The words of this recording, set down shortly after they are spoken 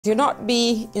Do not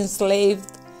be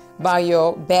enslaved by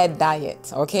your bad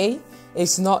diet, okay?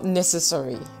 It's not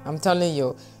necessary. I'm telling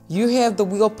you, you have the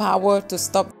willpower to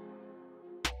stop.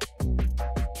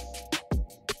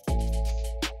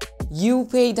 You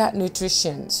pay that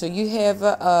nutrition, so you have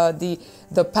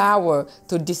the power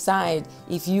to decide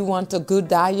if you want a good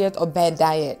diet or bad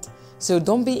diet. So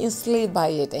don't be enslaved by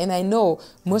it. And I know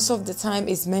most of the time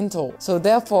it's mental. So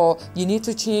therefore, you need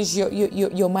to change your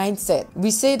mindset. We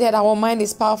say that our mind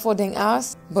is powerful than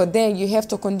us, but then you have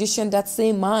to condition that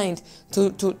same mind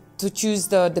to choose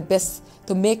the best,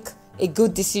 to make a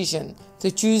good decision,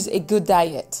 to choose a good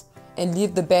diet and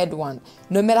leave the bad one.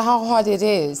 No matter how hard it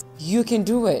is, you can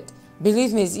do it.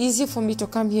 Believe me, it's easy for me to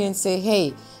come here and say,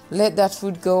 hey, let that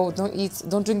food go.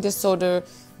 Don't drink the soda.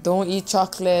 Don't eat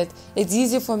chocolate. It's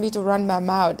easy for me to run my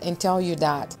mouth and tell you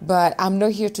that, but I'm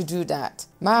not here to do that.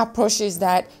 My approach is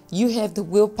that you have the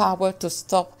willpower to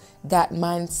stop that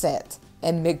mindset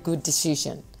and make good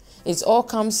decisions. It all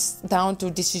comes down to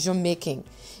decision making,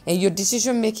 and your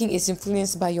decision making is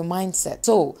influenced by your mindset.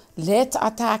 So let's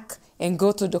attack and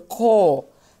go to the core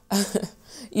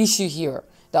issue here.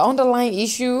 The underlying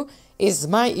issue is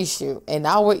my issue and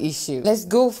our issue. Let's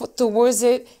go towards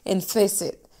it and face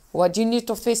it. What you need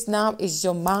to face now is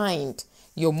your mind.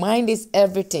 Your mind is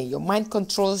everything. Your mind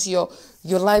controls your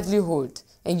livelihood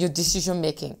and your decision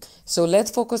making. So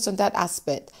let's focus on that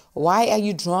aspect. Why are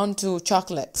you drawn to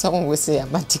chocolate? Someone will say,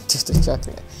 I'm addicted to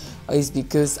chocolate. Or it's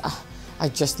because I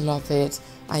just love it.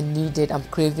 I need it. I'm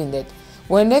craving it.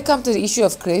 When it comes to the issue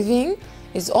of craving,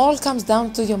 it all comes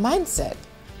down to your mindset.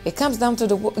 It comes down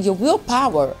to your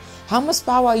willpower. How much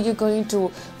power are you going to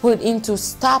put into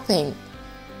stopping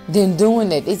than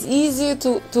doing it? It's easier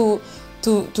to do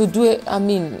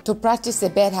it, to practice a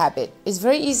bad habit. It's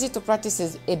very easy to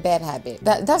practice a bad habit.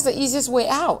 That's the easiest way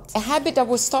out. A habit that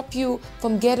will stop you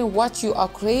from getting what you are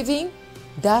craving,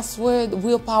 that's where the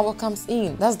willpower comes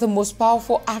in. That's the most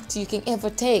powerful act you can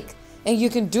ever take. And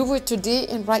you can do it today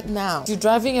and right now. You're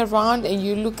driving around and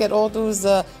you look at all those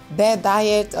bad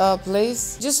diet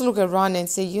places. Just look around and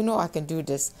say, you know, I can do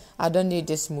this. I don't need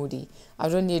this smoothie. I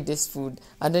don't need this food.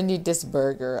 I don't need this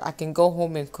burger. I can go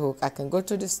home and cook. I can go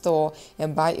to the store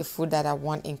and buy a food that I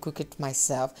want and cook it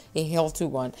myself, a healthy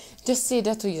one. Just say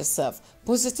that to yourself.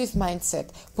 Positive mindset,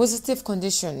 positive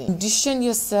conditioning. Condition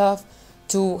yourself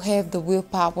to have the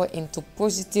willpower and to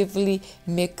positively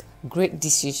make great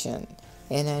decisions.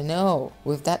 And I know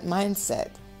with that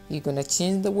mindset, you're going to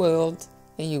change the world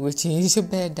and you will change your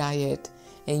bad diet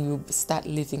and you start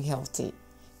living healthy.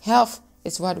 Health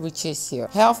is what we chase here.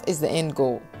 Health is the end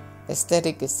goal.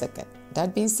 Aesthetic is second.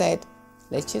 That being said,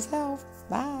 let's chase health.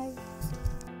 Bye.